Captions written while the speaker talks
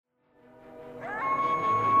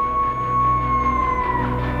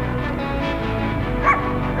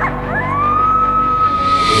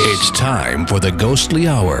time for the Ghostly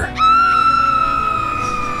Hour.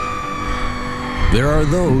 There are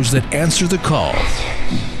those that answer the call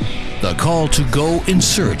to go in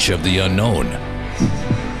search of the unknown,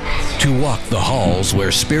 to walk the halls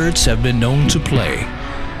where spirits have been known to play.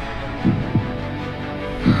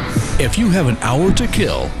 If you have an hour to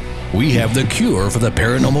kill, we have the cure for the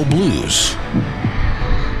paranormal blues.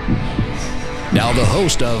 Now the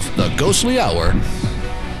host of the Ghostly Hour,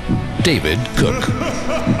 David Cook.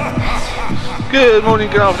 Good morning,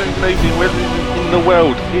 good afternoon, good evening, wherever in the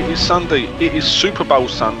world. It is Sunday. It is Super Bowl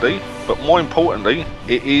Sunday, but more importantly,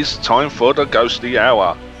 it is time for the Ghostly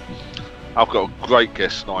Hour. I've got a great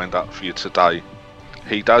guest lined up for you today.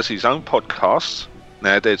 He does his own podcasts.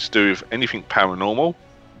 Now they're to do with anything paranormal,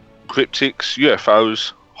 cryptics,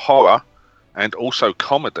 UFOs, horror, and also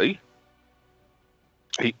comedy.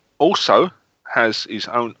 He also has his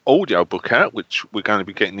own audio book out, which we're going to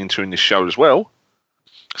be getting into in this show as well.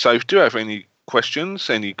 So if you do have any questions,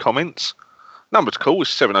 any comments, number to call is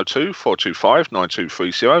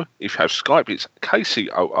 702-425-9230. If you have Skype, it's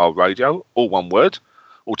KCOR Radio, all one word.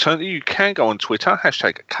 Alternatively, you can go on Twitter,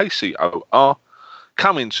 hashtag KCOR.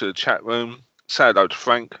 Come into the chat room, say hello to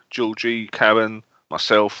Frank, Georgie, Karen,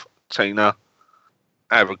 myself, Tina.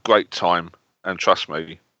 Have a great time, and trust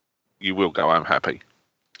me, you will go home happy.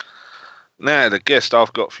 Now, the guest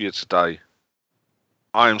I've got for you today,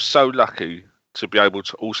 I am so lucky to be able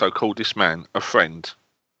to also call this man a friend.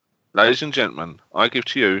 Ladies and gentlemen, I give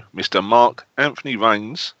to you Mr. Mark Anthony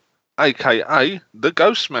Rains, a.k.a. The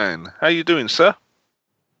Ghost Man. How are you doing, sir?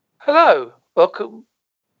 Hello, welcome.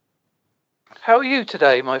 How are you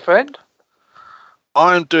today, my friend?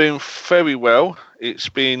 I'm doing very well. It's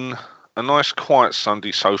been a nice quiet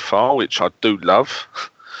Sunday so far, which I do love,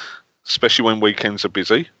 especially when weekends are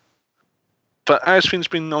busy. But how's things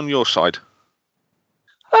been on your side?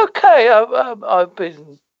 Okay, I've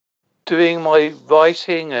been doing my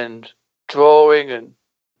writing and drawing and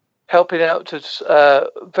helping out to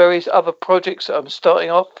various other projects that I'm starting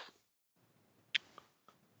off.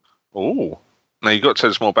 Oh, now you've got to tell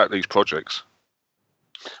us more about these projects.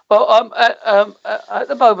 Well, at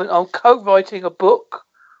the moment, I'm co-writing a book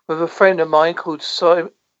with a friend of mine called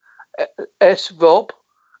S. Rob,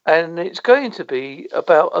 and it's going to be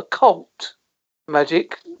about occult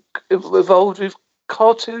magic involved with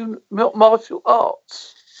cartoon martial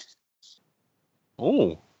arts.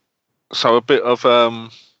 Oh, so a bit of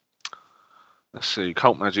let's see,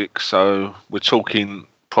 cult magic. So we're talking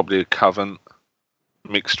probably a coven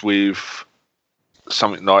mixed with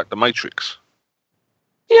something like the Matrix.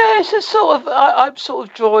 Yeah, it's a sort of. I'm sort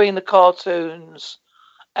of drawing the cartoons,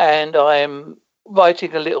 and I'm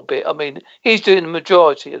writing a little bit. I mean, he's doing the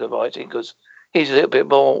majority of the writing because he's a little bit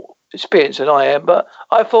more experienced than I am. But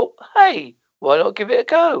I thought, hey, why not give it a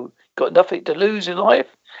go? Got nothing to lose in life.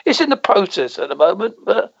 It's in the process at the moment,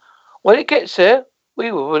 but when it gets there,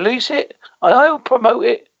 we will release it, and I will promote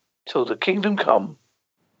it till the kingdom come.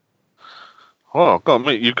 Well,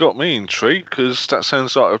 you've got me intrigued because that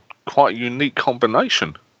sounds like a quite unique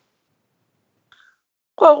combination.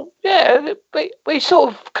 Well, yeah, we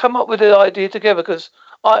sort of come up with the idea together because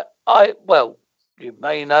well, you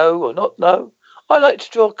may know or not know, I like to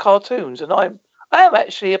draw cartoons, and I am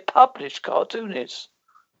actually a published cartoonist.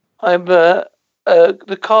 I'm the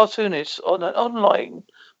cartoonist on an online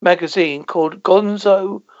magazine called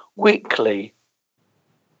Gonzo Weekly.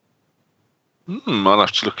 I'll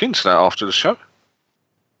have to look into that after the show.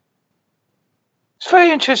 It's a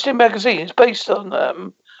very interesting magazine. It's based on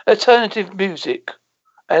alternative music,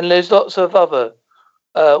 and there's lots of other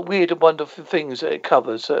weird and wonderful things that it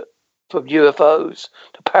covers, from UFOs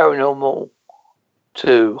to paranormal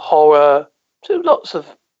to horror to lots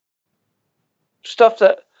of stuff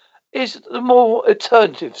that is the more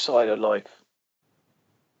alternative side of life.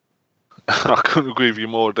 I couldn't agree with you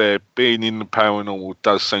more there. Being in the paranormal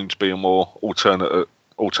does seem to be a more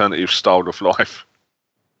alternative style of life.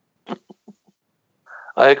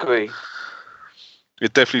 I agree.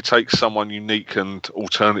 It definitely takes someone unique and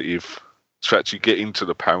alternative to actually get into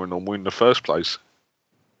the paranormal in the first place.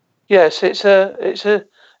 Yes, it's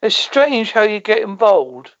strange how you get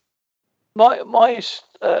involved.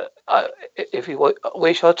 If you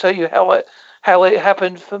wish, I'll tell you how it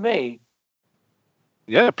happened for me.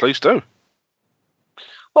 Yeah, please do.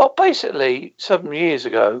 Well, basically, some years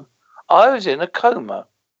ago, I was in a coma.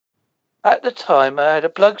 At the time, I had a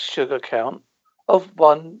blood sugar count of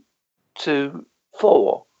 1 to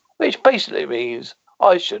 4, which basically means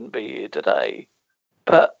I shouldn't be here today.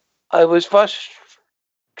 But I was rushed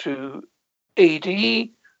to ED,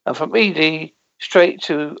 and from ED straight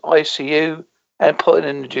to ICU and put in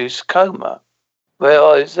an induced coma, where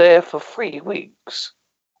I was there for 3 weeks.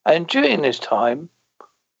 And during this time,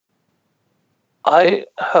 I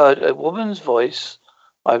heard a woman's voice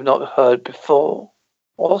I've not heard before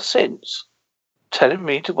or since, telling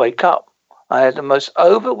me to wake up. I had the most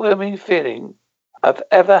overwhelming feeling I've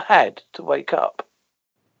ever had to wake up.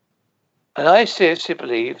 And I seriously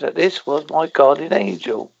believe that this was my guardian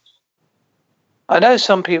angel. I know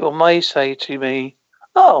some people may say to me,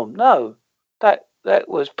 oh no, that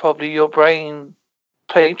was probably your brain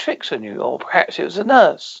playing tricks on you, or perhaps it was a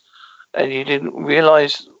nurse and you didn't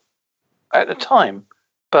realise at the time.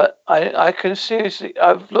 But I can seriously,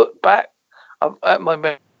 I've looked back at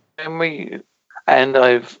my memory and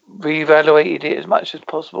I've reevaluated it as much as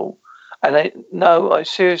possible. And I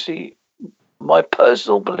seriously, my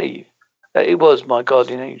personal belief that it was my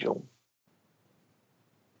guardian angel.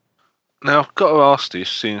 Now, I've got to ask this,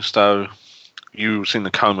 since though you was in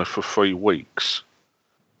the coma for 3 weeks.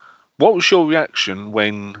 What was your reaction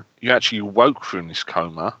when you actually woke from this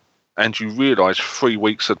coma and you realised 3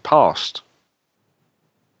 weeks had passed?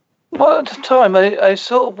 Well, at the time, I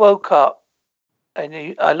sort of woke up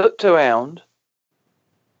and I looked around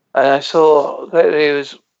and I saw that there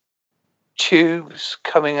was tubes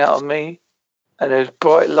coming out of me and there was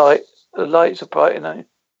bright light. The lights are bright, and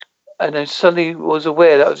then suddenly was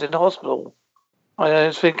aware that I was in the hospital. And I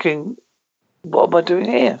was thinking, what am I doing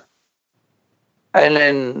here? And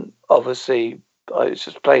then, obviously, I was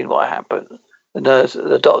explained what happened.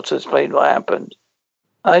 The doctor explained what happened.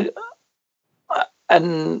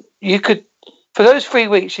 And you could, for those 3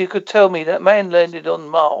 weeks, you could tell me that man landed on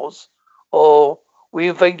Mars or we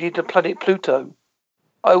invaded the planet Pluto.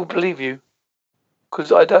 I would believe you,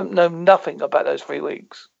 because I don't know nothing about those 3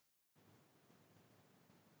 weeks.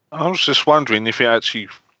 I was just wondering if it actually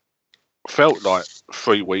felt like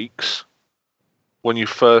 3 weeks when you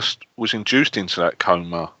first was induced into that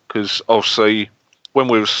coma, because obviously when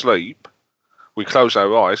we were asleep, we close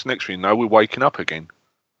our eyes, next thing you know, we're waking up again.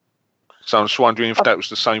 So I'm just wondering if that was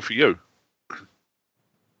the same for you.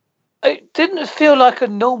 It didn't feel like a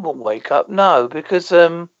normal wake up, no, because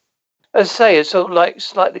as I say, it's sort of like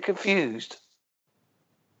slightly confused.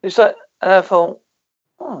 It's like, and I thought,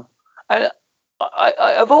 oh, and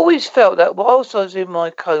I've always felt that whilst I was in my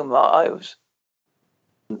coma, I was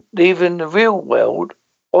leaving the real world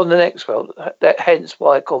on the next world. Hence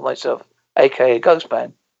why I call myself AKA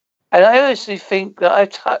Ghostman. And I honestly think that I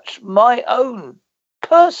touched my own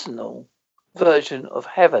personal version of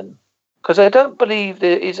heaven, because I don't believe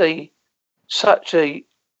there is such a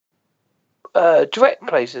direct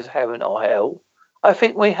place as heaven or hell. I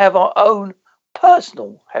think we have our own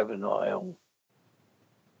personal heaven or hell.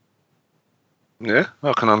 Yeah,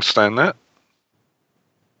 I can understand that.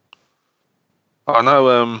 I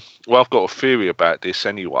know, well, I've got a theory about this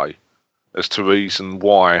anyway, as to reason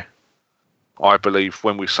why I believe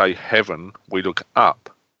when we say heaven, we look up.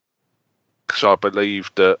 Because I believe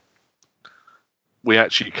that we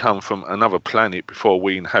actually come from another planet before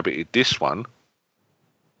we inhabited this one.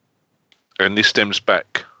 And this stems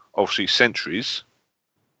back, obviously, centuries.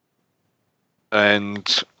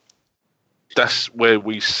 And that's where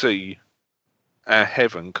we see our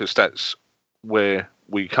heaven, because that's where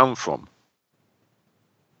we come from.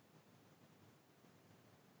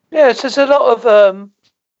 Yes, there's a lot of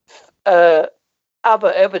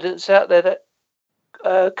other evidence out there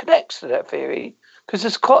that connects to that theory, because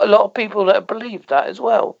there's quite a lot of people that believe that as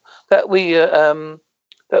well, that we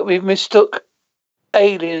mistook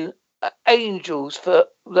angels that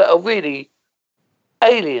are really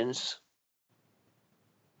aliens.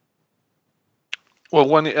 Well,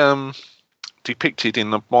 when it depicted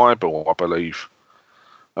in the Bible, I believe,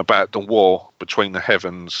 about the war between the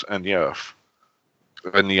heavens and the earth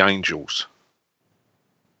and the angels,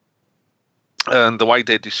 and the way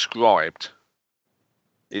they're described,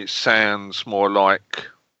 it sounds more like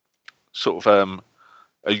sort of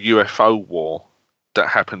a UFO war that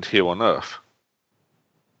happened here on Earth.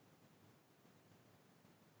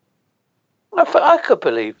 I could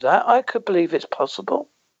believe that. I could believe it's possible.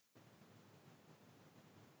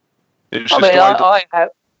 I have.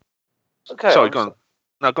 Okay. Sorry, go on.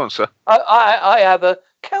 No, go on, sir. I have a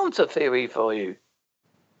counter theory for you.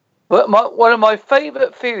 But one of my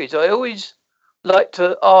favourite theories, I always like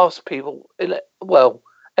to ask people,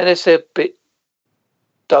 unless they're a bit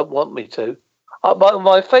don't want me to.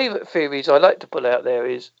 My favourite theories I like to put out there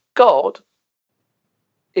is God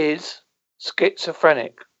is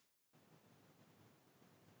schizophrenic.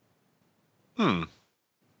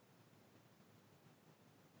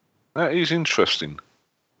 That is interesting.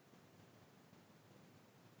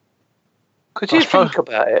 Could you think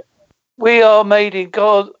about it? We are made in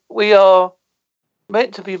God. We are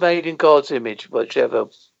meant to be made in God's image, whichever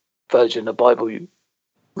version of the Bible you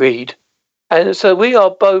Reed. And so we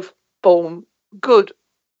are both born good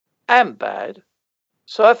and bad.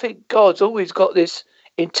 So I think God's always got this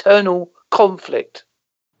internal conflict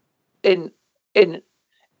in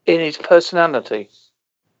his personality.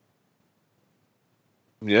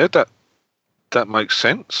 Yeah, that makes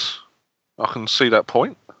sense. I can see that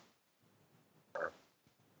point.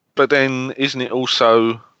 But then, isn't it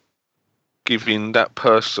also giving that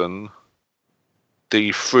person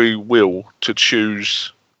the free will to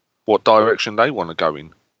choose what direction they want to go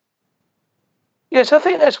in? Yes, I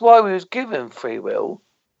think that's why we was given free will,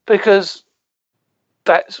 because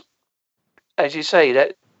that's, as you say,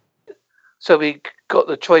 that. So we got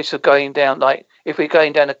the choice of going down, like if we're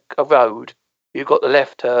going down a road, you've got the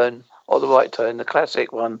left turn or the right turn, the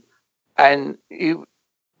classic one, and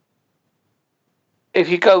if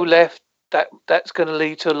you go left, that's going to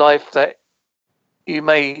lead to a life that you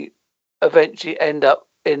may eventually end up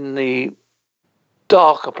in the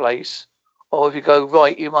darker place, or if you go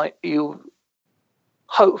right, you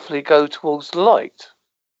hopefully go towards the light.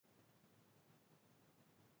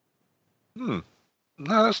 No,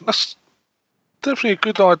 that's definitely a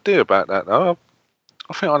good idea about that, though.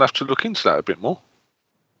 I think I'd have to look into that a bit more.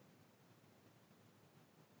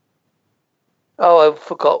 Oh, I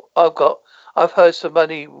forgot. I've heard so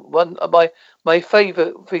many. One of my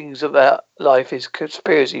favourite things about life is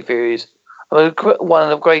conspiracy theories. I'm one of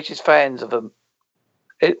the greatest fans of them.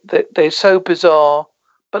 They're so bizarre,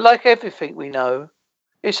 but like everything we know,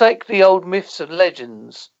 it's like the old myths and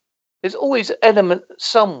legends. There's always an element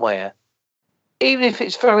somewhere, even if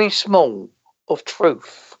it's very small, of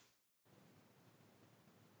truth.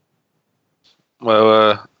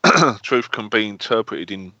 Well, truth can be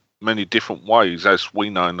interpreted in many different ways, as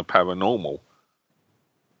we know in the paranormal.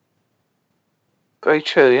 Very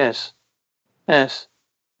true, yes. Yes.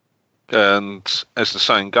 And as the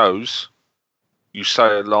saying goes, you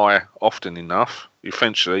say a lie often enough,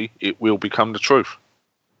 eventually it will become the truth.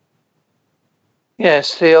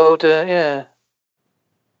 Yes, the old, yeah.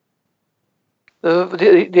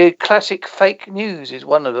 The classic fake news is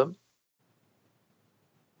one of them.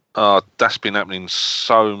 That's been happening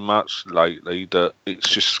so much lately that it's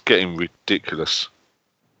just getting ridiculous.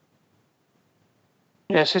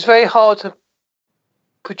 Yes, it's very hard to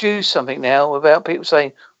produce something now without people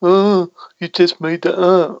saying, "Oh, you just made that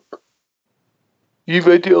up. You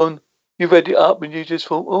read it up, and you just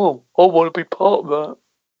thought, oh, I want to be part of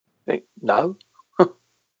that." No.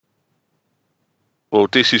 Well,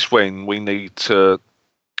 this is when we need to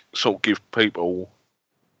sort of give people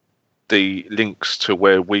the links to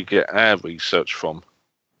where we get our research from,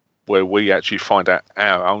 where we actually find out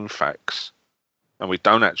our own facts, and we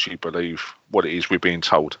don't actually believe what it is we're being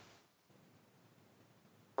told.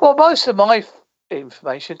 Well, most of my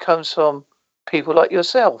information comes from people like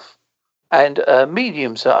yourself and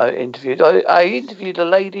mediums that I interviewed. I interviewed a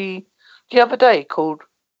lady the other day called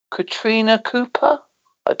Katrina Cooper.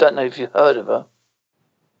 I don't know if you've heard of her.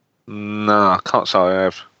 No, I can't say I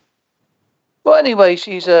have. Well, anyway,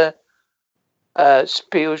 she's a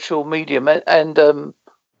spiritual medium, and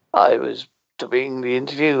I was doing the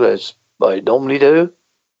interview as I normally do.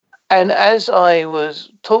 And as I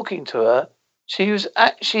was talking to her, she was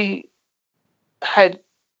actually had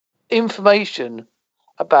information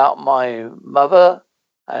about my mother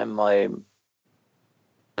and my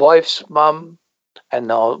wife's mum and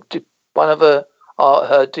one of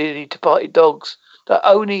her dearly departed dogs that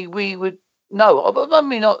only we would know. I'm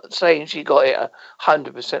not saying she got it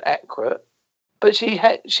 100% accurate, but she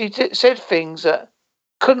said things that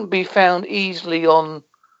couldn't be found easily on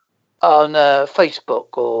Facebook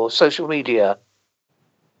or social media.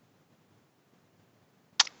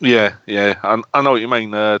 Yeah, I know what you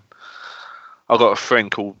mean. I've got a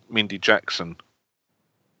friend called Mindy Jackson.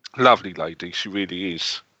 Lovely lady, she really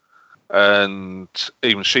is. And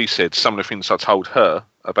even she said some of the things I told her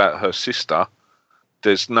about her sister,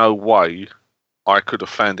 there's no way I could have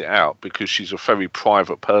found it out because she's a very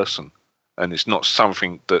private person and it's not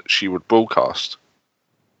something that she would broadcast.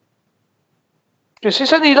 Yes,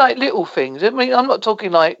 it's only like little things. I mean, I'm not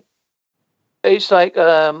talking like, it's like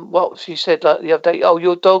what she said like the other day. Oh,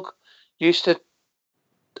 your dog used to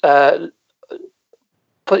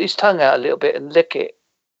put his tongue out a little bit and lick it.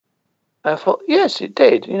 And I thought, yes, it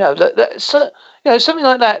did. You know, something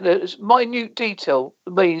like that. That's minute detail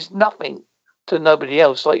means nothing to nobody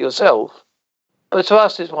else like yourself, but to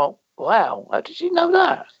us, it's well, wow. How did you know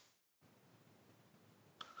that?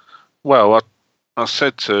 Well, I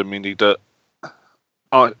said to Minnie that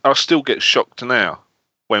I still get shocked now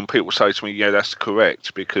when people say to me, yeah, that's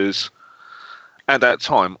correct, because at that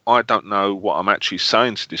time, I don't know what I'm actually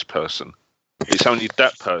saying to this person. It's only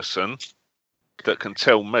that person that can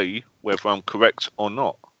tell me whether I'm correct or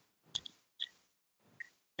not.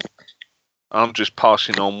 I'm just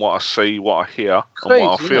passing on what I see, what I hear, and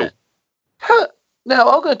what I feel. Now,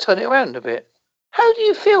 I'm going to turn it around a bit. How do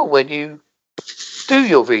you feel when you do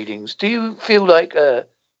your readings? Do you feel like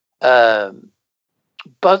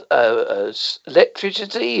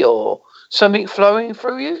electricity or something flowing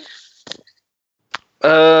through you?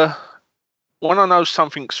 When I know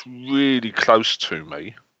something's really close to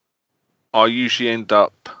me, I usually end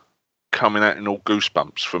up coming out in all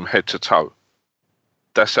goosebumps from head to toe.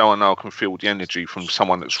 That's how I know I can feel the energy from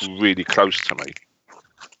someone that's really close to me.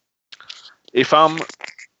 If I'm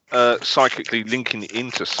psychically linking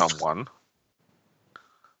into someone,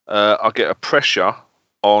 I get a pressure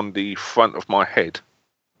on the front of my head.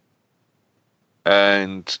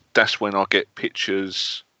 And that's when I get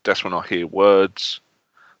pictures, that's when I hear words,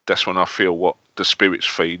 that's when I feel what the spirit's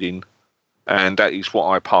feeding. And that is what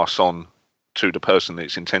I pass on to the person that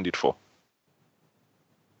it's intended for.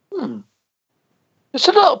 There's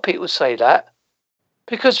a lot of people say that.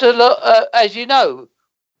 Because, as you know,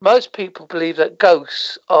 most people believe that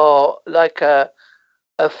ghosts are like a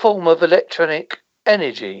form of electronic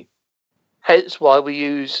energy. Hence why we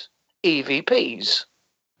use EVPs.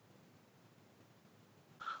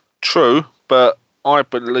 True, but I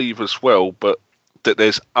believe as well that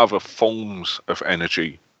there's other forms of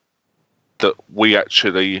energy that we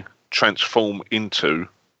actually transform into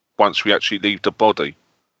once we actually leave the body.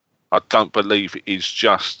 I don't believe it is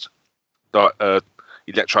just like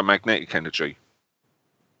electromagnetic energy.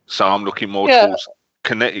 So I'm looking more towards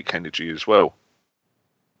kinetic energy as well.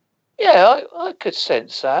 Yeah, I could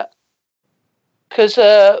sense that. Because,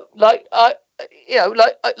 like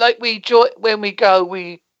we joy when we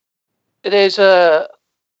go, there's a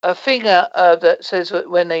thing that says that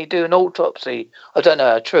when they do an autopsy, I don't know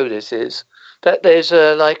how true this is, that there's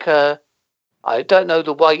I don't know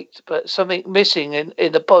the weight, but something missing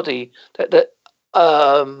in the body that the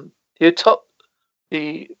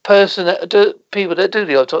person people that do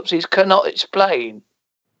the autopsies cannot explain.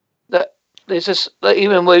 That there's just like,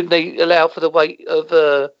 even when they allow for the weight of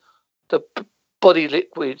the body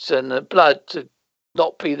liquids and the blood to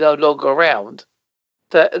not be no longer around,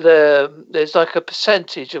 that there's like a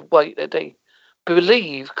percentage of weight that they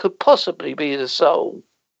believe could possibly be the soul.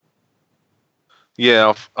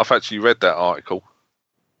 Yeah, I've actually read that article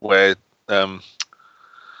where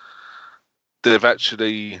they've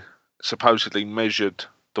actually supposedly measured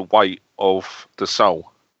the weight of the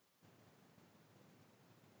soul,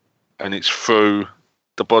 and it's through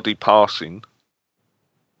the body passing,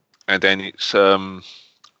 and then it's I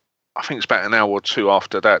think it's about an hour or two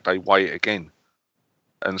after that they weigh it again,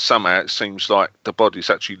 and somehow it seems like the body's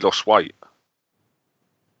actually lost weight,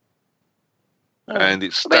 and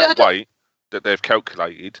it's that weight that they've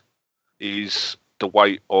calculated is the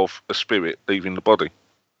weight of a spirit leaving the body.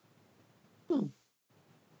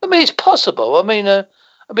 I mean, it's possible. I've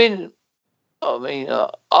been,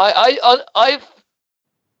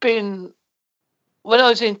 when I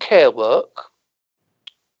was in care work,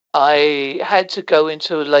 I had to go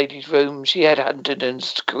into a lady's room. She had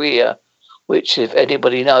Huntington's chorea, which, if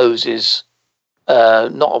anybody knows, is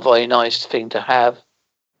not a very nice thing to have.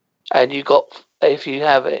 And if you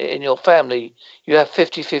have it in your family, you have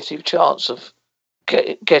 50-50 chance of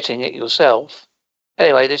getting it yourself.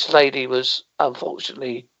 Anyway, this lady was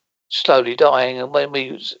unfortunately slowly dying, and when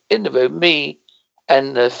we was in the room, me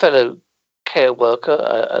and the fellow care worker,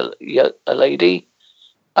 a lady,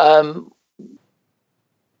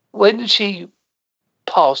 when she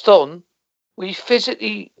passed on, we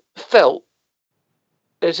physically felt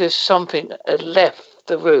as if something had left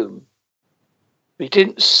the room. We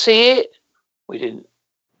didn't see it, we didn't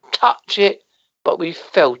touch it, but we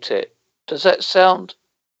felt it. Does that sound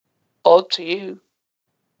odd to you?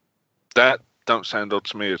 That don't sound odd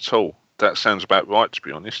to me at all. That sounds about right, to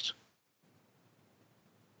be honest.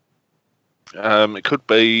 It could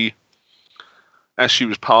be, as she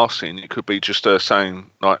was passing, it could be just her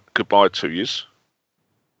saying, like, goodbye to yous.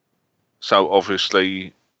 So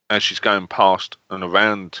obviously, as she's going past and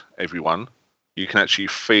around everyone, you can actually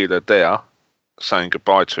feel her there saying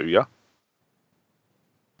goodbye to you.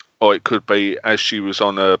 Or it could be as she was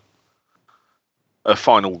on a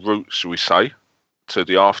final route, shall we say, to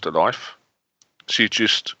the afterlife, she's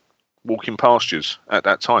just walking past you at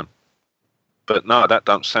that time. But no, that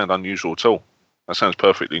don't sound unusual at all. That sounds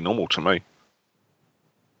perfectly normal to me.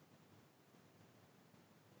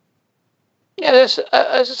 Yeah, as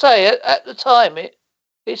I say, at the time, it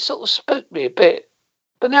sort of spooked me a bit.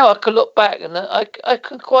 But now I can look back and I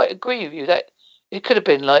can quite agree with you that it could have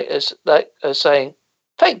been like saying,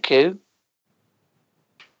 thank you.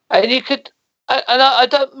 And you could, And I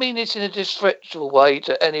don't mean this in a disrespectful way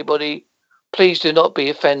to anybody. Please do not be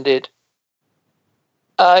offended.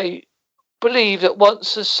 I believe that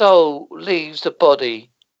once the soul leaves the body,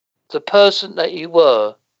 the person that you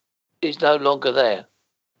were is no longer there.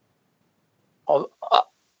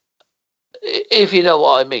 If you know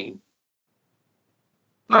what I mean.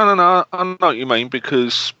 No. I know what you mean,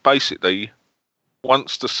 because basically,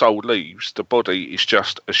 once the soul leaves, the body is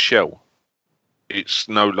just a shell. It's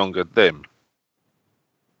no longer them.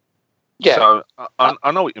 Yeah. So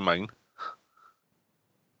I know what you mean.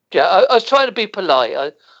 Yeah, I was trying to be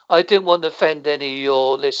polite. I didn't want to offend any of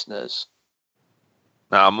your listeners.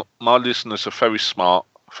 Now, my listeners are very smart,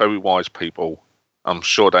 very wise people. I'm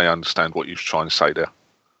sure they understand what you're trying to say there.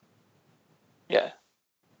 Yeah.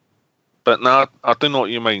 But no, I do know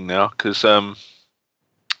what you mean now, because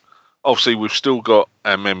obviously we've still got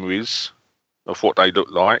our memories of what they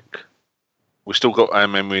look like. We've still got our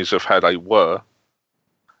memories of how they were.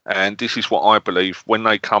 And this is what I believe, when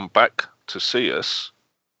they come back to see us,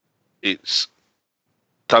 it's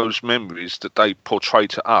those memories that they portray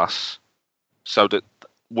to us so that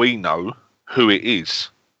we know who it is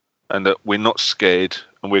and that we're not scared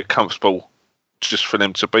and we're comfortable just for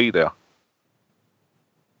them to be there.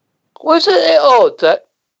 Wasn't it odd that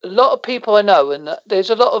a lot of people I know, and there's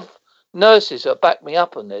a lot of nurses that back me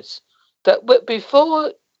up on this, that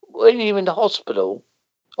before, when you're in the hospital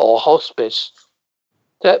or hospice,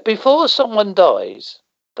 that before someone dies,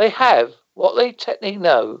 they have what they technically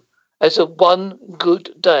know as a one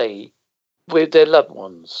good day with their loved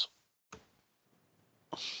ones.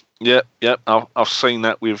 Yeah. I've seen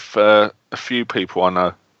that with a few people I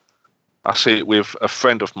know. I see it with a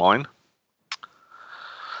friend of mine,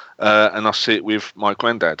 and I see it with my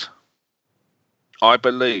granddad. I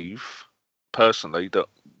believe, personally, that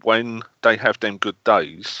when they have them good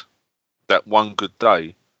days, that one good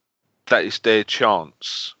day, that is their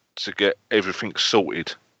chance to get everything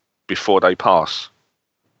sorted before they pass.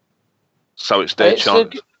 So it's their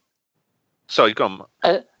chance. Sorry, go on.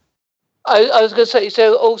 I was going to say, it's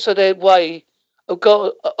also their way of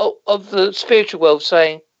God, of the spiritual world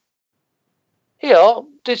saying, here,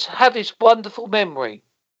 have this wonderful memory.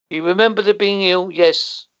 You remember the being ill,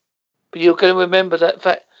 yes, but you're going to remember that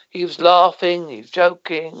fact. He was laughing, he was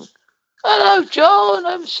joking. Hello, John,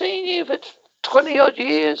 I haven't seen you for 20 odd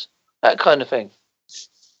years. That kind of thing.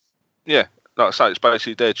 Yeah, like I say, it's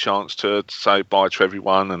basically their chance to say bye to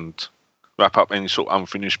everyone and wrap up any sort of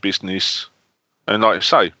unfinished business. And like I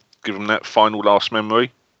say, give them that final last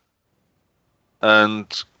memory. And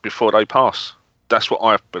before they pass. That's what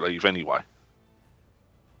I believe anyway.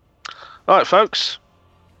 All right, folks.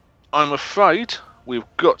 I'm afraid we've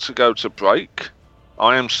got to go to break.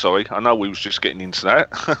 I am sorry. I know we was just getting into that.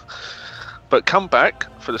 But come back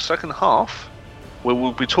for the second half, where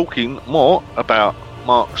we'll be talking more about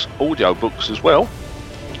Mark's audio books as well.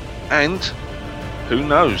 And who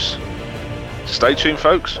knows? Stay tuned,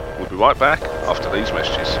 folks. We'll be right back after these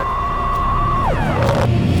messages.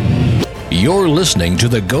 You're listening to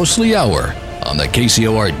the Ghostly Hour on the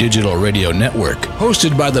KCOR Digital Radio Network,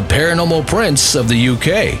 hosted by the Paranormal Prince of the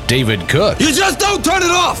UK, David Cook. You just don't turn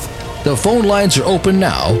it off! The phone lines are open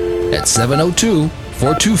now at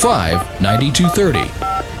 702-425-9230.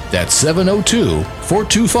 That's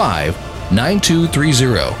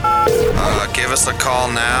 702-425-9230. Give us a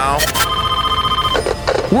call now.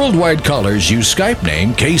 Worldwide callers use Skype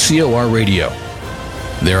name KCOR Radio.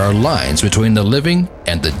 There are lines between the living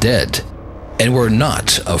and the dead, and we're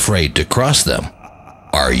not afraid to cross them.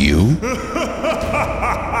 Are you?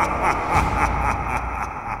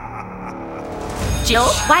 Jill,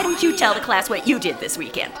 why don't you tell the class what you did this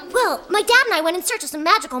weekend? Well, my dad and I went in search of some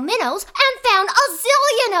magical minnows and found a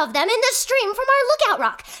zillion of them in the stream from our lookout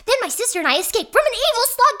rock. Then my sister and I escaped from an evil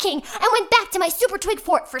slug king and went back to my super twig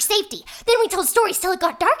fort for safety. Then we told stories till it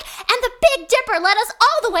got dark, and the Big Dipper led us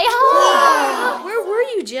all the way home. Where were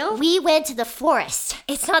you, Jill? We went to the forest.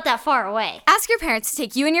 It's not that far away. Ask your parents to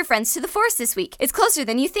take you and your friends to the forest this week. It's closer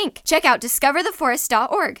than you think. Check out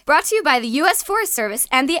discovertheforest.org. Brought to you by the U.S. Forest Service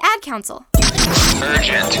and the Ad Council.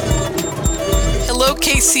 Urgent. Hello,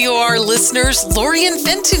 KCOR listeners. Lori and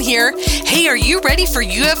Fenton here. Hey, are you ready for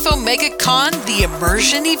UFO MegaCon, the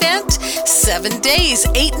immersion event? 7 days,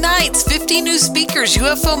 8 nights, 50 new speakers,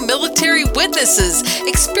 UFO military witnesses,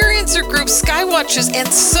 experiencer groups, skywatchers, and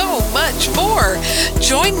so much more.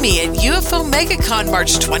 Join me at UFO MegaCon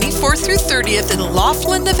March 24th through 30th in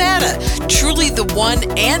Laughlin, Nevada. Truly the one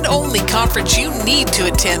and only conference you need to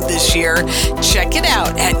attend this year. Check it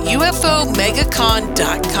out at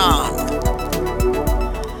UFOMegaCon.com.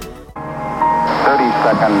 30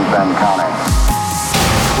 seconds and counting.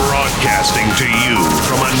 Broadcasting to you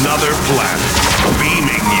from another planet,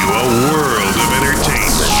 beaming you a world of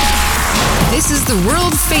entertainment. This is the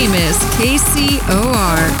world-famous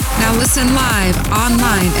KCOR. Now listen live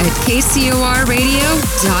online at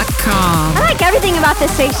KCORradio.com. I like everything about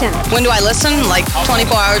this station. When do I listen? Like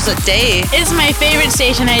 24 hours a day. It's my favorite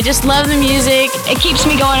station. I just love the music. It keeps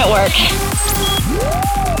me going at work.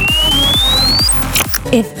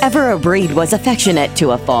 If ever a breed was affectionate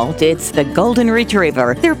to a fault, it's the Golden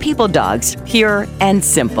Retriever. They're people dogs, pure and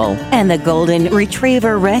simple. And the Golden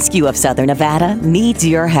Retriever Rescue of Southern Nevada needs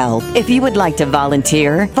your help. If you would like to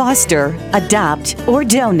volunteer, foster, adopt, or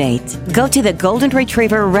donate, go to the Golden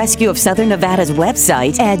Retriever Rescue of Southern Nevada's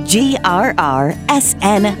website at grrsn.org.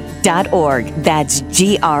 That's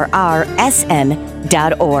grrsn.org.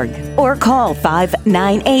 Or call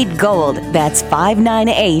 598-GOLD. That's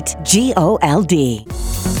 598-GOLD.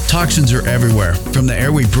 Toxins are everywhere, from the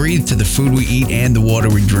air we breathe to the food we eat and the water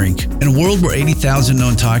we drink. In a world where 80,000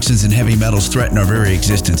 known toxins and heavy metals threaten our very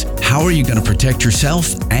existence, how are you going to protect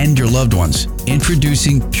yourself and your loved ones?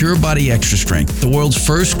 Introducing Pure Body Extra Strength, the world's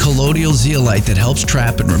first colloidal zeolite that helps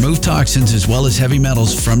trap and remove toxins as well as heavy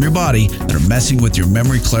metals from your body that are messing with your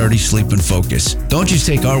memory, clarity, sleep, and focus. Don't just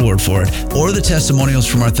take our word for it or the testimonials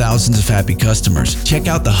from our thousands of happy customers. Check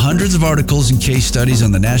out the hundreds of articles and case studies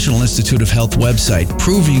on the National Institute of Health website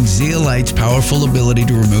proving zeolite's powerful ability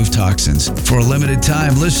to remove toxins. For a limited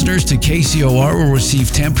time, listeners to KCOR will receive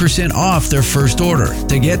 10% off their first order.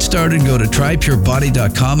 To get started, go to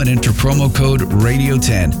trypurebody.com and enter promo code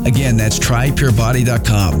RADIO10. Again, that's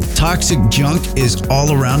trypurebody.com. Toxic junk is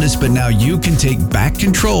all around us, but now you can take back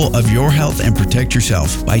control of your health and protect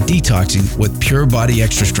yourself by detoxing with Pure Body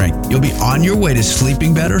Extra Strength. You'll be on your way to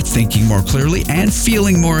sleeping better, thinking more clearly, and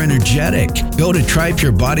feeling more energetic. Go to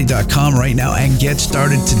trypurebody.com right now and get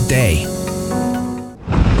started today.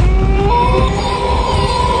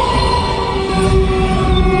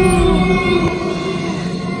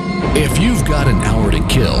 If you've got an hour to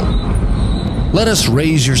kill, let us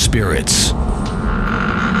raise your spirits.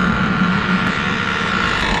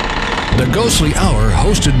 The Ghostly Hour,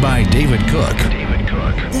 hosted by David Cook.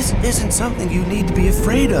 This isn't something you need to be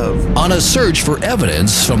afraid of. On a search for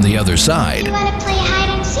evidence from the other side. You want to play hide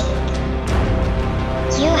and seek?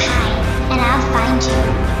 You hide, and I'll find you.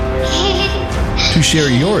 To share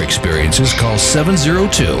your experiences, call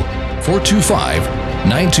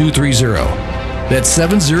 702-425-9230. That's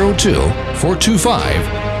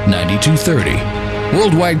 702-425-9230.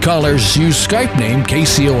 Worldwide callers use Skype name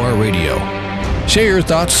KCOR Radio. Share your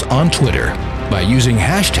thoughts on Twitter by using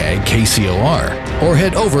hashtag KCOR or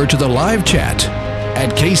head over to the live chat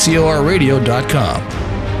at KCORradio.com.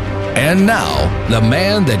 And now, the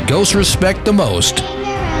man that ghosts respect the most.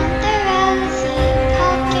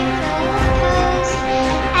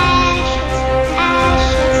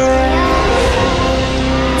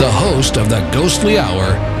 The host of the Ghostly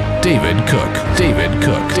Hour, David Cook. David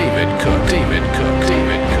Cook. David Cook. David Cook.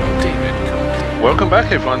 David Cook. David Cook. Welcome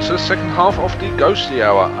back, everyone, to the second half of the Ghostly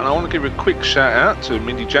Hour, and I want to give a quick shout out to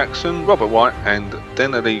Mindy Jackson, Robert White, and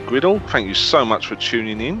Dennerly Griddle. Thank you so much for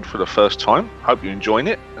tuning in for the first time. Hope you're enjoying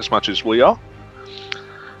it as much as we are.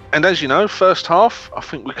 And as you know, first half, I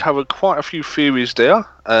think we covered quite a few theories there,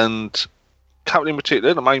 and a couple in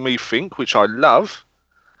particular that made me think, which I love.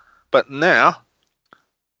 But now,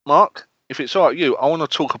 Mark, if it's all right with you, I want to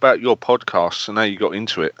talk about your podcast and how you got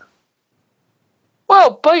into it.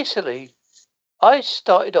 Well, basically, I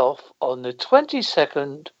started off on the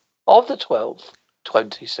 22nd of the 12th,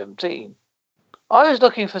 2017. I was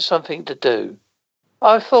looking for something to do.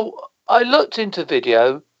 I looked into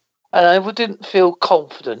video and I didn't feel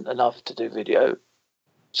confident enough to do video.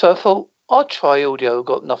 So I thought, I'll try audio,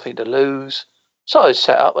 got nothing to lose. So I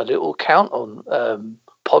set up a little account on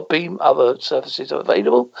Podbeam, other services are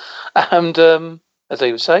available, and as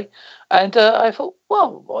they would say, and I thought,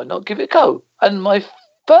 well, why not give it a go? And my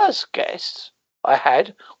first guest I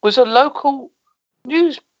had was a local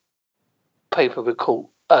newspaper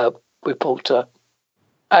reporter,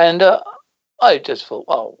 and I just thought,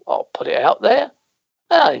 well, I'll put it out there,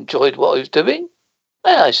 and I enjoyed what I was doing,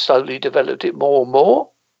 and I slowly developed it more and more,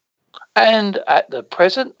 and at the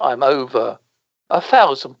present, I'm over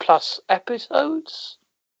 1,000+ episodes.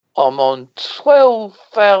 I'm on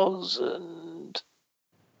 12,000+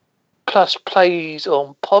 plays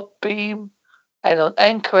on Podbeam, and on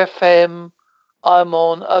Anchor FM, I'm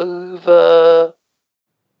on over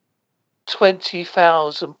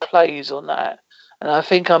 20,000 plays on that. And I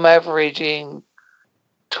think I'm averaging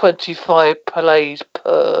 25 plays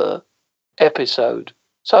per episode.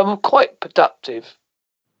 So I'm quite productive.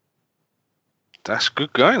 That's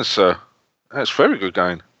good going, sir. That's very good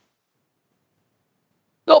going.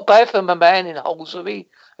 Not bad from a man in Holsworthy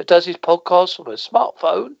that does his podcast from a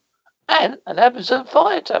smartphone and an Amazon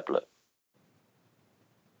Fire tablet.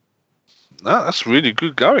 No, that's really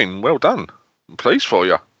good going. Well done. I'm pleased for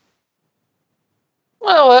you.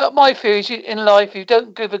 Well, my theory is in life, you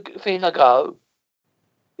don't give a thing a go.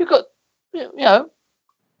 You've got,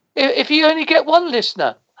 if you only get one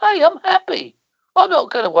listener, hey, I'm happy. I'm not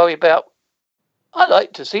going to worry about. I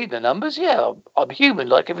like to see the numbers. Yeah, I'm human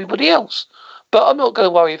like everybody else. But I'm not going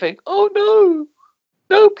to worry and think, oh no,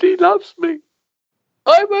 nobody loves me.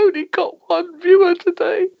 I've only got one viewer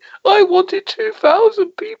today. I wanted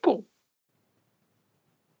 2,000 people.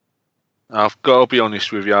 I've got to be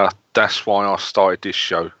honest with you. That's why I started this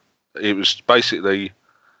show. It was basically,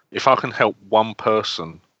 if I can help one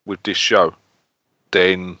person with this show,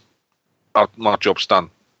 then my job's done.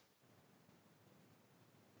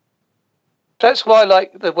 That's why I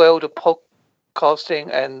like the world of podcasting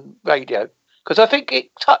and radio. Because I think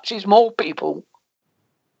it touches more people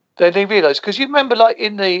than they realise. Because you remember, like,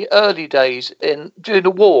 in the early days, during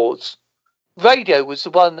the wars, radio was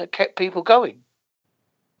the one that kept people going.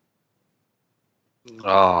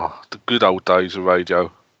 Ah, the good old days of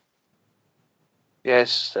radio.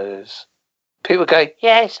 Yes, there's people going,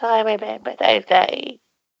 yes, I remember those days.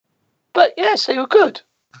 But yes, they were good.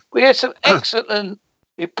 We had some excellent,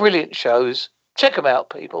 brilliant shows. Check them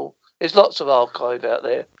out, people. There's lots of archive out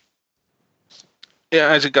there. Yeah,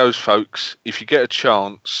 as it goes, folks, if you get a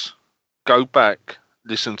chance, go back,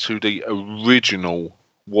 listen to the original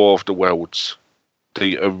War of the Worlds,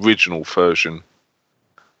 the original version.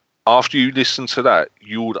 After you listen to that,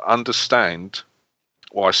 you would understand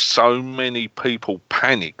why so many people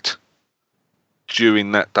panicked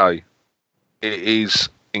during that day. It is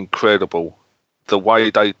incredible. The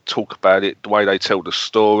way they talk about it, the way they tell the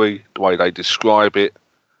story, the way they describe it.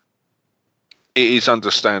 It is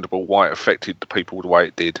understandable why it affected the people the way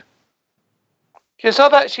it did. Yes,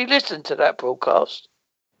 I've actually listened to that broadcast.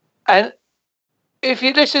 And if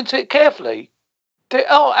you listen to it carefully, there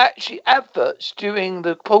are actually adverts during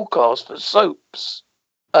the podcast for soaps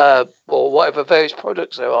or whatever various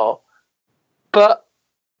products there are. But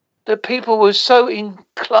the people were so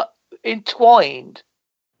entwined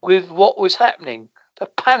with what was happening. The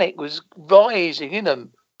panic was rising in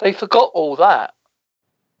them. They forgot all that.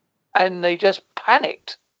 And they just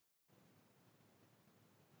panicked.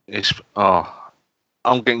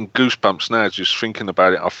 I'm getting goosebumps now just thinking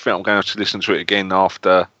about it. I think I'm going to have to listen to it again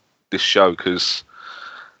after this show because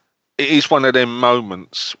it is one of them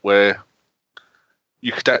moments where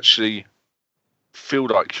you could actually feel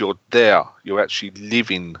like you're there. You're actually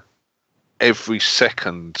living every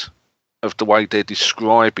second of the way they're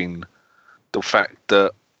describing the fact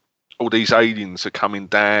that all these aliens are coming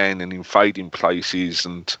down and invading places,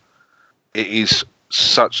 and it is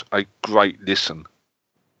such a great listen.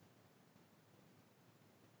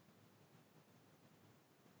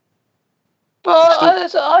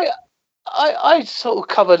 But I sort of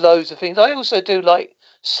cover loads of things. I also do like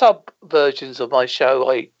sub versions of my show.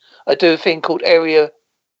 I do a thing called Area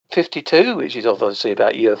 52, which is obviously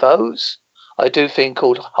about UFOs. I do a thing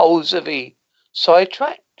called Holsworthy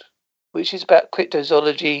Sidetracked, which is about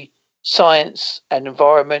cryptozoology, science, and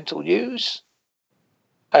environmental news.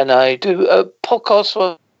 And I do a podcast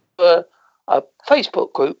for a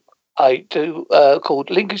Facebook group I do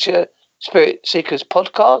called Lincolnshire Spirit Seekers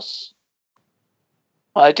Podcasts.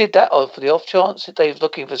 I did that for the off chance that they're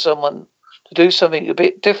looking for someone to do something a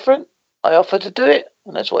bit different. I offer to do it,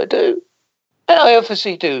 and that's what I do. And I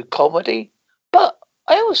obviously do comedy, but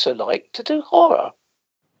I also like to do horror.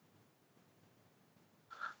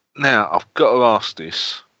 Now, I've got to ask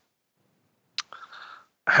this.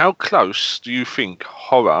 How close do you think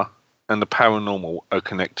horror and the paranormal are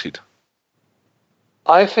connected?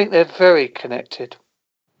 I think they're very connected.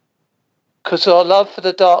 Because our love for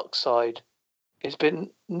the dark side has been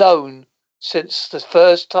known since the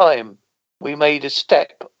first time we made a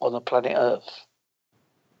step on the planet Earth.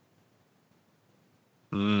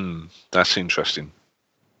 That's interesting.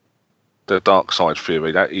 The dark side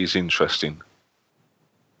theory, that is interesting.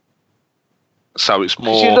 So it's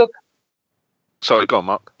more... Sorry, go on,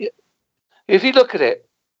 Mark. If you look at it,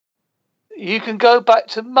 you can go back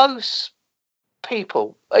to most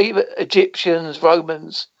people, even Egyptians,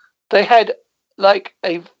 Romans. They had like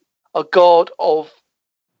a god of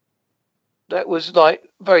that was like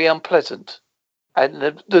very unpleasant,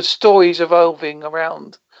 and the stories evolving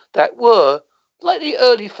around that were like the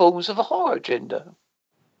early forms of a horror agenda.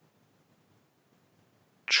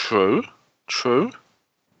 True.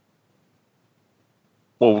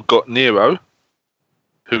 Well, we've got Nero,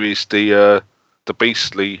 who is the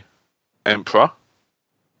beastly emperor.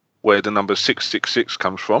 where the number 666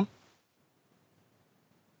 comes from.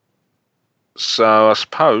 So I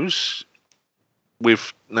suppose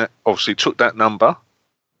we've obviously took that number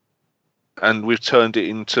and we've turned it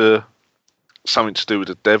into something to do with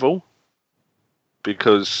the devil,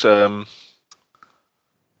 because what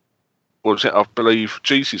was it? I believe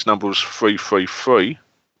Jesus' number was 333,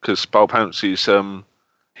 because by apparently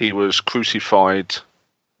he was crucified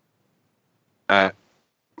at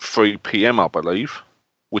 3 p.m. I believe,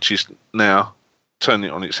 which is now turning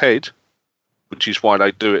it on its head, which is why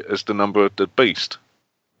they do it as the number of the beast.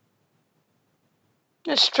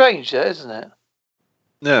 It's strange, that, isn't it?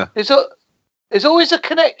 Yeah. There's always a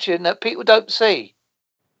connection that people don't see.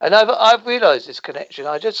 And I've realised this connection.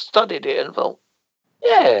 I just studied it and thought,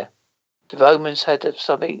 yeah, the Romans had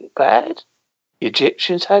something bad. The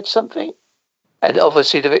Egyptians had something. And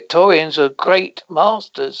obviously the Victorians are great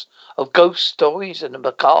masters of ghost stories and the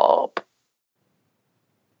macabre.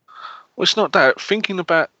 Well, it's not that. Thinking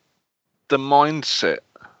about the mindset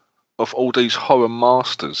of all these horror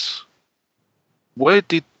masters, where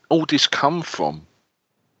did all this come from?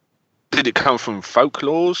 Did it come from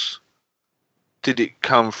folklores? Did it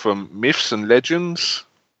come from myths and legends?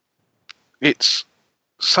 It's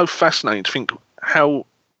so fascinating to think how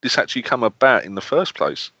this actually come about in the first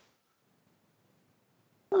place.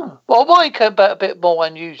 Well, mine came about a bit more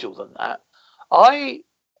unusual than that. I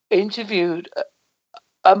interviewed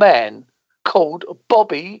a man called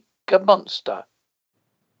Bobby Gamonster.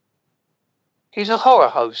 He's a horror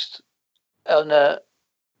host on an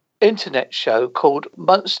internet show called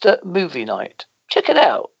Monster Movie Night. Check it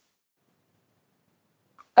out.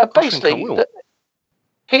 Basically,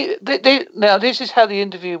 now this is how the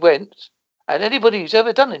interview went, and anybody who's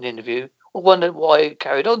ever done an interview will wonder why he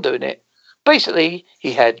carried on doing it. Basically,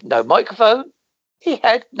 he had no microphone, he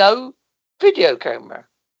had no video camera.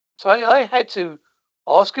 So I had to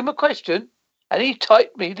ask him a question, and he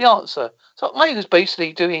typed me the answer. So I was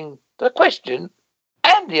basically doing the question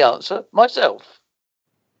and the answer myself,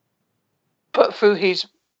 but through his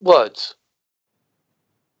words.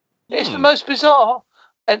 It's the most bizarre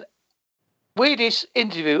and weirdest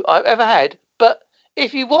interview I've ever had, but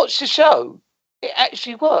if you watch the show, it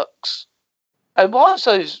actually works. And whilst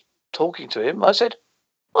I was talking to him, I said,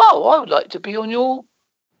 "Oh, I would like to be on your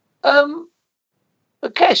a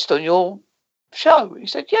guest on your show." He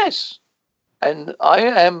said, "Yes." And I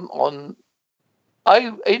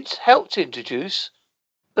helped introduce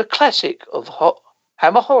the classic of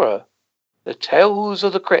Hammer Horror, The Tales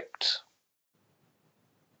of the Crypt.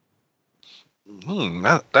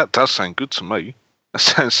 That does sound good to me. That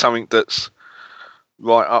sounds something that's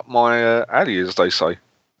right up my alley, as they say.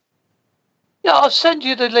 Yeah, I'll send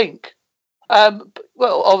you the link.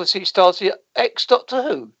 Well, obviously it stars the ex-Doctor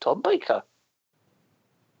Who, Tom Baker.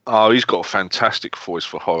 Oh, he's got a fantastic voice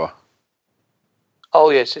for horror. Oh,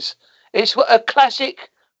 yes, it's a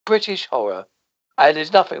classic British horror, and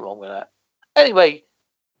there's nothing wrong with that. Anyway,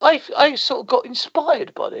 I sort of got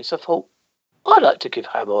inspired by this. I thought, I'd like to give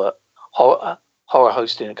Hammer horror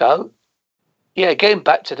hosting a go. Yeah, getting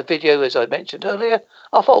back to the video, as I mentioned earlier,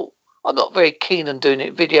 I thought, I'm not very keen on doing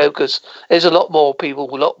it video because there's a lot more people,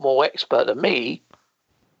 a lot more expert than me.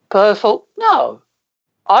 But I thought, no,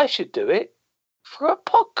 I should do it for a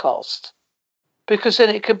podcast, because then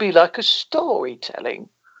it could be like a storytelling.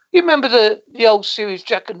 You remember the old series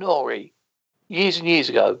Jack and Nori years and years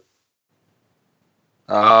ago?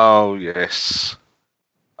 Oh, yes.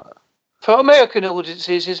 For American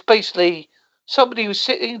audiences, it's basically somebody who's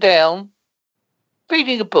sitting down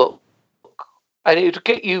reading a book, and it would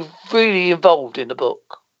get you really involved in the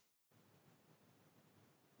book.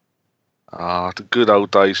 Ah, the good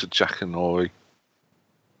old days of Jack and Nori.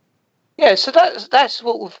 Yeah, so that's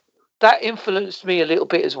what that influenced me a little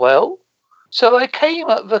bit as well. So I came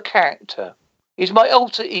up with a character. He's my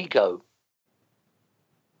alter ego,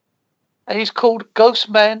 and he's called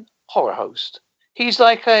Ghostman Horror Host. He's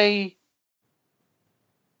like he's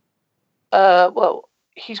a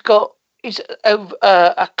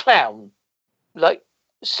clown, like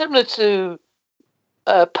similar to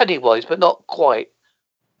Pennywise, but not quite.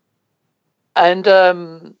 And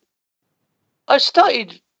I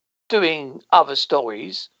started doing other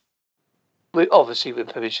stories, obviously with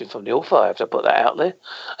permission from the author. I have to put that out there.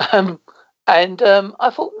 I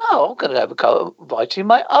thought, no, I'm going to have a go at writing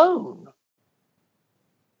my own.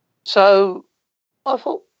 So I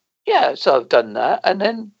thought, yeah, so I've done that. And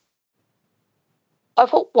then I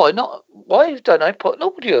thought, why not? Why don't I put an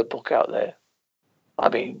audio book out there? I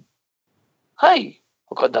mean, hey,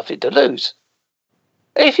 I've got nothing to lose.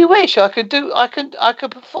 If you wish, I could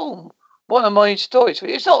perform one of my stories.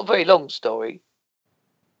 It's not a very long story.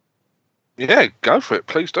 Yeah, go for it.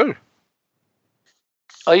 Please do.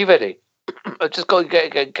 Are you ready? I've just got to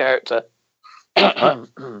get a character.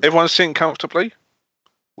 Everyone sitting comfortably?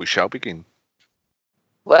 We shall begin.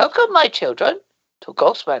 Welcome, my children, to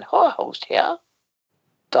Ghostman Horror Host here.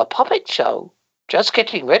 The Puppet Show. Just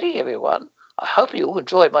getting ready, everyone. I hope you all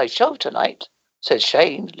enjoy my show tonight, says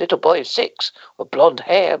Shane, little boy of 6, with blonde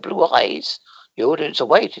hair, blue eyes. The audience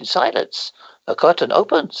await in silence. The curtain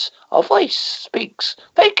opens. A voice speaks.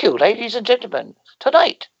 Thank you, ladies and gentlemen.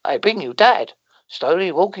 Tonight, I bring you Dad.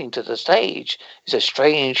 Slowly walking to the stage is a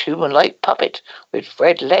strange human-like puppet with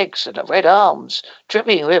red legs and red arms,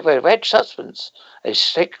 dripping with a red substance, a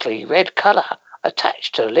sickly red colour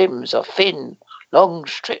attached to limbs of thin, long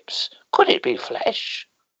strips. Could it be flesh?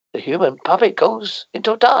 The human puppet goes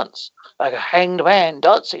into a dance, like a hanged man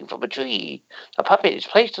dancing from a tree. The puppet is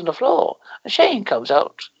placed on the floor, and Shane comes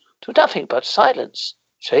out to nothing but silence.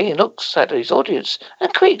 Shane looks at his audience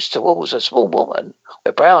and creeps towards a small woman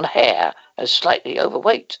with brown hair and slightly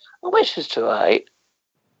overweight, and whispers to her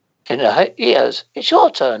in her ears, "It's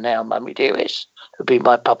your turn now, Mummy dearest, to be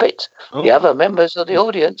my puppet." The other members of the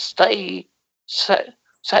audience sat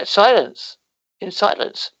in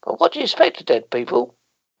silence. But what do you expect the dead people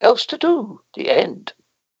else to do? The end.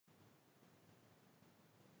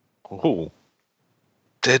 Oh,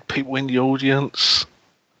 dead people in the audience,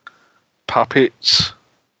 puppets.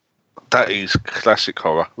 That is classic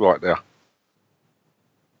horror right there.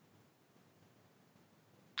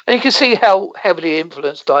 And you can see how heavily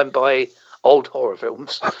influenced I'm by old horror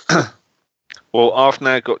films. Well, I've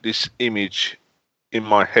now got this image in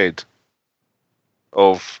my head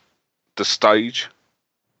of the stage,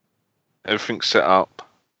 everything set up,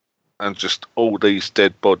 and just all these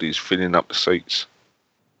dead bodies filling up the seats.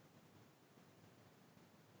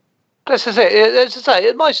 As I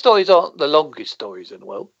say, my stories aren't the longest stories in the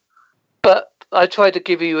world, but I try to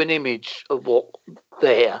give you an image of what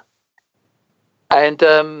there. And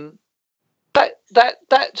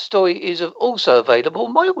that story is also available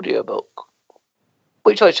in my audiobook,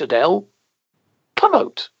 which I should now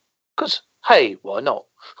promote. Because, hey, why not?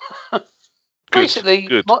 Basically,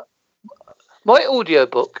 good. My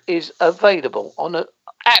audiobook is available on an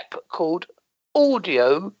app called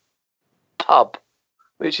Audio Pub,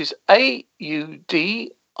 which is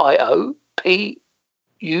AUDIOPUB,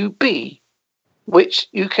 which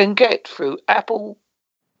you can get through Apple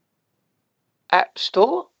App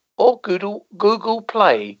Store or Google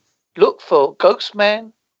Play. Look for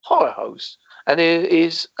Ghostman Horror Host, and there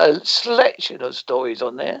is a selection of stories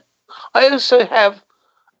on there. I also have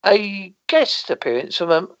a guest appearance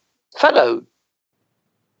from a fellow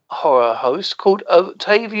horror host called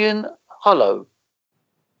Octavian Hollow,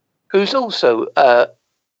 who's also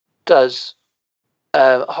does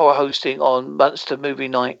horror hosting on Monster Movie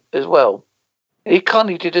Night as well. He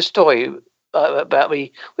kindly did a story about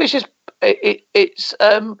me, which is it's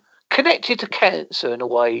connected to cancer in a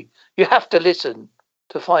way. You have to listen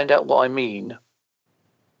to find out what I mean.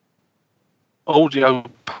 Audio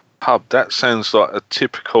Pub, that sounds like a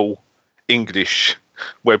typical English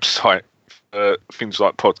website for things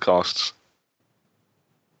like podcasts.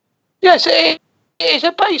 Yes, it's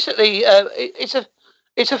basically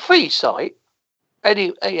it's a free site.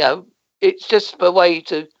 It's just a way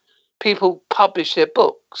to people publish their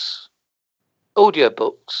books, audio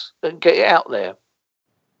books, and get it out there.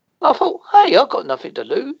 I thought, hey, I've got nothing to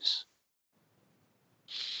lose.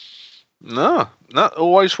 No,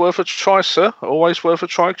 always worth a try, sir. Always worth a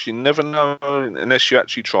try, because you never know unless you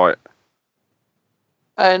actually try it.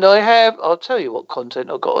 And I'll tell you what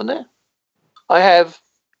content I've got on there. I have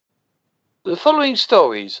the following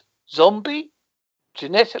stories: Zombie,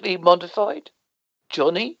 Genetically Modified,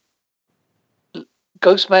 Johnny,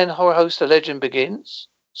 Ghostman Horror Host: The Legend Begins,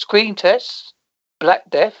 Screen Tests, Black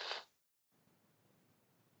Death,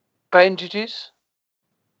 Bandages,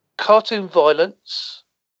 Cartoon Violence,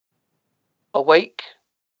 Awake,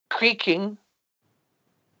 Creaking,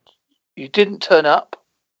 You Didn't Turn Up,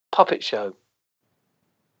 Puppet Show.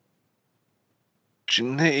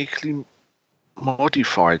 Genetically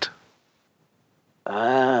Modified.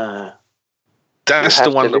 Ah. That's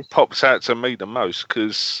the one that pops out to me the most,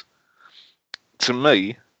 because to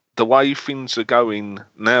me, the way things are going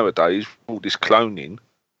nowadays, all this cloning,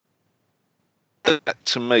 that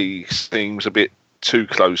to me seems a bit too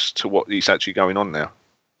close to what is actually going on now.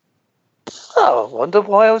 Oh, I wonder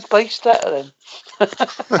why I was based that then.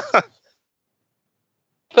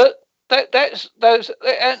 But that's those,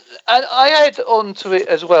 and I add on to it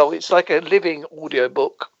as well. It's like a living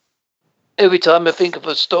audiobook. Every time I think of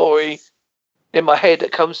a story in my head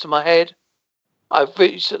that comes to my head, I've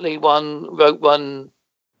recently wrote one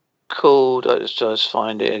called, I'll just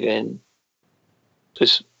find it again.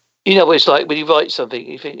 Just, you know, it's like when you write something,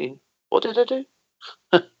 you're thinking, what did I do?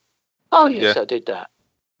 Oh, yes, I did that.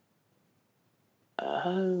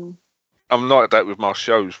 I'm like that with my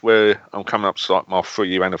shows, where I'm coming up to like my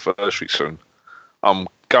 3-year anniversary soon. I'm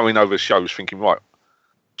going over shows thinking, right,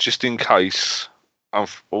 just in case,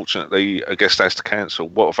 unfortunately, a guest has to cancel,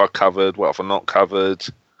 what have I covered, what have I not covered?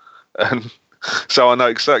 And so I know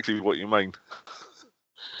exactly what you mean.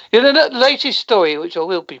 You know, the latest story, which I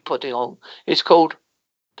will be putting on, is called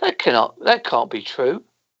That Can't Be True.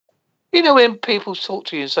 You know, when people talk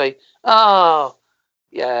to you and say, oh,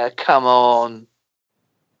 yeah, come on.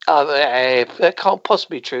 Oh, that can't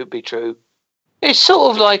possibly be true. It's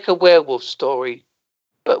sort of like a werewolf story,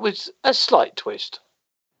 but with a slight twist.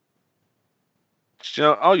 You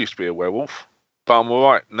know, I used to be a werewolf, but I'm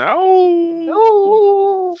all right now.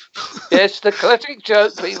 No. Yes, the classic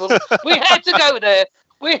joke, people. We had to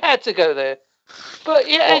go there. But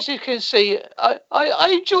yeah, as you can see, I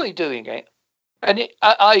enjoy doing it, and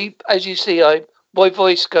I as you see, my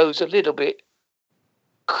voice goes a little bit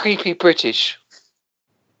creepy British.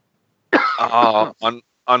 I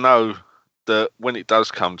know that when it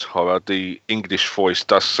does come to horror, the English voice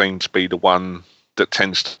does seem to be the one that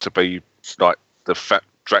tends to be like the fat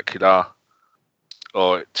Dracula,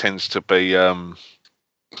 or it tends to be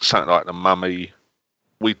something like the Mummy.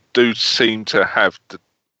 We do seem to have the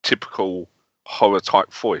typical horror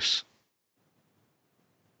type voice.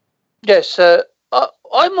 Yes,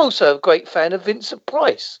 I'm also a great fan of Vincent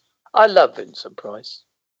Price. I love Vincent Price.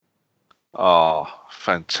 Oh,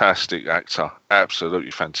 fantastic actor.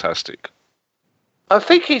 Absolutely fantastic. I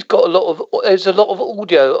think there's a lot of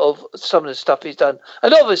audio of some of the stuff he's done.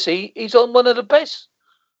 And obviously, he's on one of the best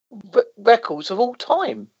records of all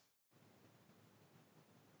time.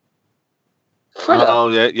 Thriller. Oh,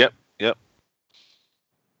 yeah, yep.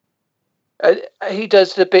 He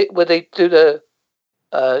does the bit where they do the...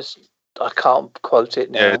 I can't quote it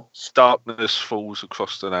now. Yeah, darkness falls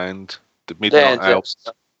across the land. The midnight hour.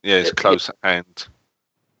 Yeah, it's close at hand.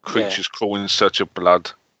 Creatures crawl in search of blood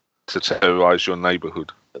to terrorise your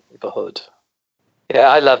neighbourhood. Yeah,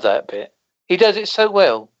 I love that bit. He does it so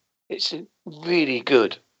well. It's really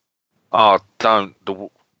good. Oh, don't.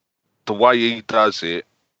 The way he does it,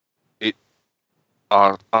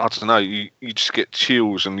 I don't know, you just get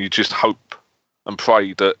chills and you just hope and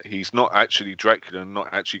pray that he's not actually Dracula and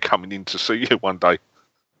not actually coming in to see you one day.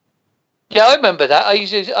 Yeah, I remember that.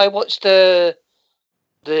 I watched the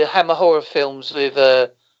Hammer horror films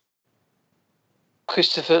with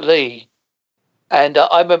Christopher Lee, and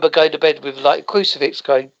I remember going to bed with like a crucifix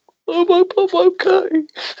going, I'm okay.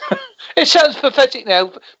 It sounds pathetic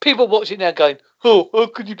now. People watching now going, oh, how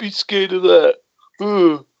could you be scared of that?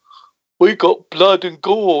 Oh, we got blood and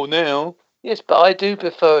gore now. Yes, but I do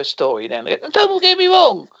prefer a story now. Don't get me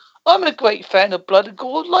wrong. I'm a great fan of blood and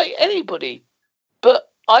gore like anybody.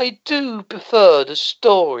 But I do prefer the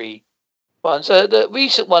story ones. The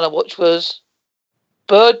recent one I watched was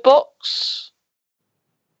Bird Box.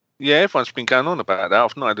 Yeah, everyone's been going on about that.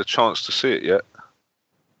 I've not had a chance to see it yet.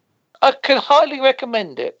 I can highly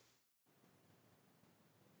recommend it.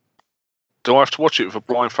 Do I have to watch it with a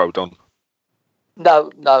blindfold on?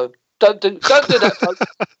 No. Don't do that, folks.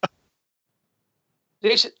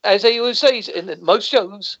 This, as they always say in most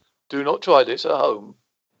shows, do not try this at home.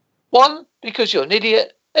 1, because you're an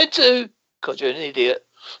idiot, and 2, because you're an idiot.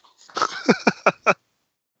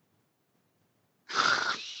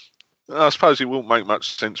 I suppose it wouldn't make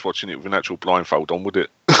much sense watching it with an actual blindfold on, would it?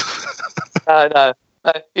 No.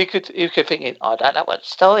 You could think, I don't know what the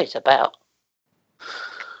story's about.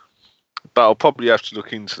 But I'll probably have to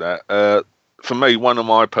look into that. For me, one of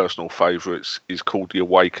my personal favourites is called The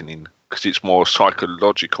Awakening, because it's more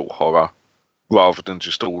psychological horror rather than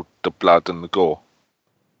just all the blood and the gore.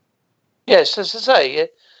 Yes, as I say,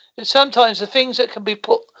 sometimes the things that can be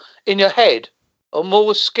put in your head are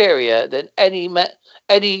more scarier than any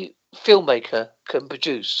filmmaker can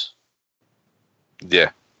produce.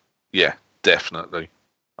 Yeah, definitely.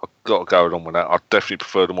 I've got to go along with that. I definitely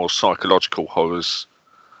prefer the more psychological horrors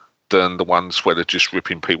than the ones where they're just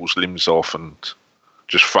ripping people's limbs off and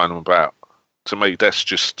just throwing them about. To me, that's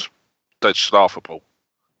just laughable.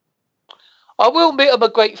 I will admit I'm a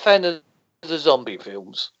great fan of the zombie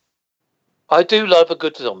films. I do love a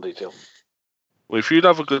good zombie film. Well, if you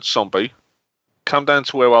love a good zombie, come down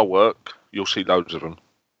to where I work. You'll see loads of them.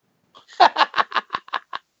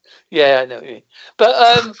 Yeah, I know what you mean.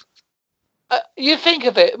 But you think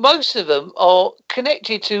of it, most of them are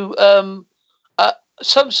connected to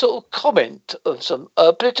some sort of comment of some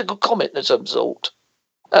political comment of some sort.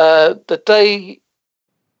 Is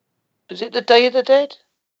it the Day of the Dead?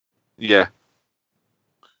 Yeah.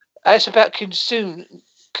 It's about consumerism.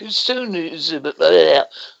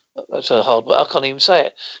 That's a hard word. I can't even say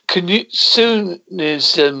it.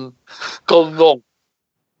 Consumerism gone wrong.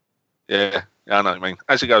 Yeah, I know what you mean.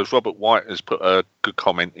 As it goes, Robert White has put a good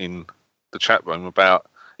comment in the chat room about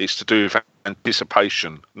it's to do with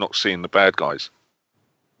anticipation, not seeing the bad guys.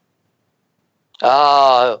 It's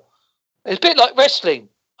a bit like wrestling.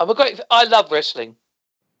 I love wrestling.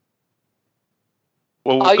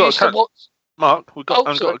 Well, Mark, we've got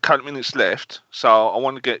a couple of minutes left, so I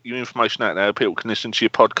want to get your information out there. People can listen to your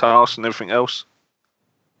podcast and everything else.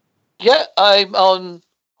 Yeah, I'm on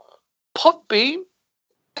Podbean,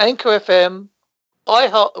 Anchor FM,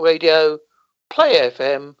 iHeartRadio, Play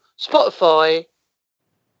FM, Spotify,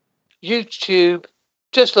 YouTube.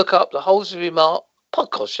 Just look up the Halsey Remark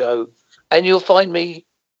podcast show and you'll find me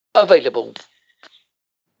available.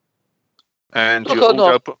 And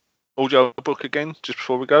audio book again, just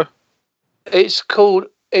before we go? It's on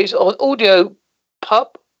Audio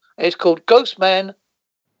Pub. It's called Ghostman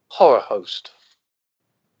Horror Host.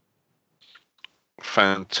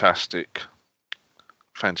 Fantastic.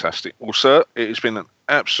 Well, sir, it has been an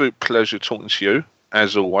absolute pleasure talking to you,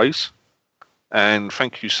 as always. And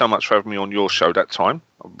thank you so much for having me on your show that time.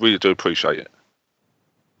 I really do appreciate it.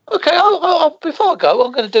 Okay, before I go,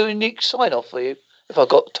 I'm going to do a unique sign-off for you, if I've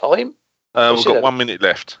got time. We've got 1 minute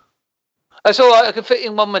left. That's all right, I can fit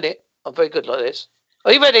in 1 minute. I'm very good like this.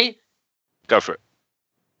 Are you ready? Go for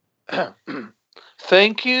it.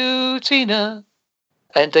 Thank you, Tina,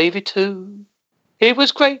 and David too. It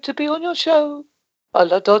was great to be on your show. I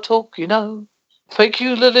loved our talk, you know. Thank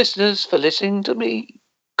you, the listeners, for listening to me.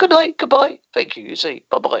 Good night, goodbye. Thank you, you see.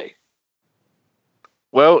 Bye-bye.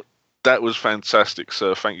 Well, that was fantastic,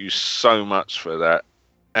 sir. Thank you so much for that.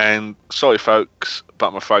 And sorry, folks, but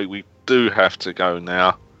I'm afraid we do have to go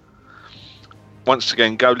now. Once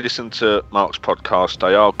again, go listen to Mark's podcast.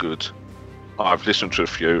 They are good. I've listened to a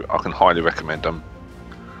few. I can highly recommend them.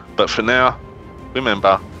 But for now,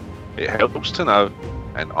 remember, it helps to know,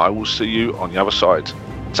 and I will see you on the other side.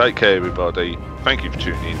 Take care, everybody. Thank you for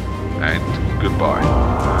tuning in, and goodbye.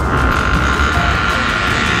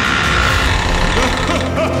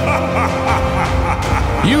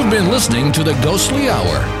 You've been listening to the Ghostly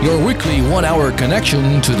Hour, your weekly 1 hour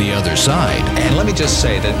connection to the other side. And let me just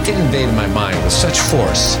say that it invaded my mind with such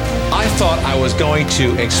force. I thought I was going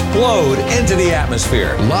to explode into the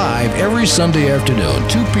atmosphere. Live every Sunday afternoon,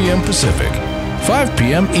 2 p.m. Pacific, 5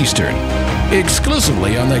 p.m. Eastern.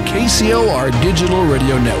 Exclusively on the KCOR Digital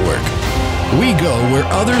Radio Network. We go where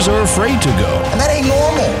others are afraid to go. And that ain't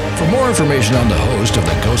normal. For more information on the host of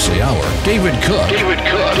the Ghostly Hour, David Cook.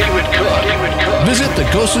 Visit the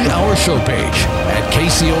Ghostly Hour show page at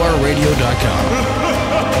kcorradio.com.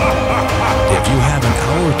 If you have an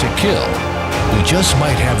hour to kill, we just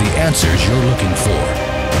might have the answers you're looking for.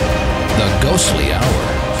 The Ghostly Hour.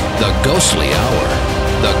 The Ghostly Hour.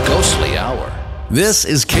 The Ghostly Hour. This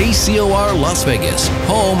is KCOR Las Vegas,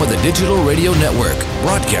 home of the Digital Radio Network,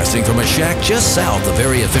 broadcasting from a shack just south of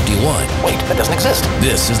Area 51. Wait, that doesn't exist.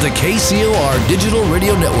 This is the KCOR Digital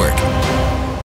Radio Network.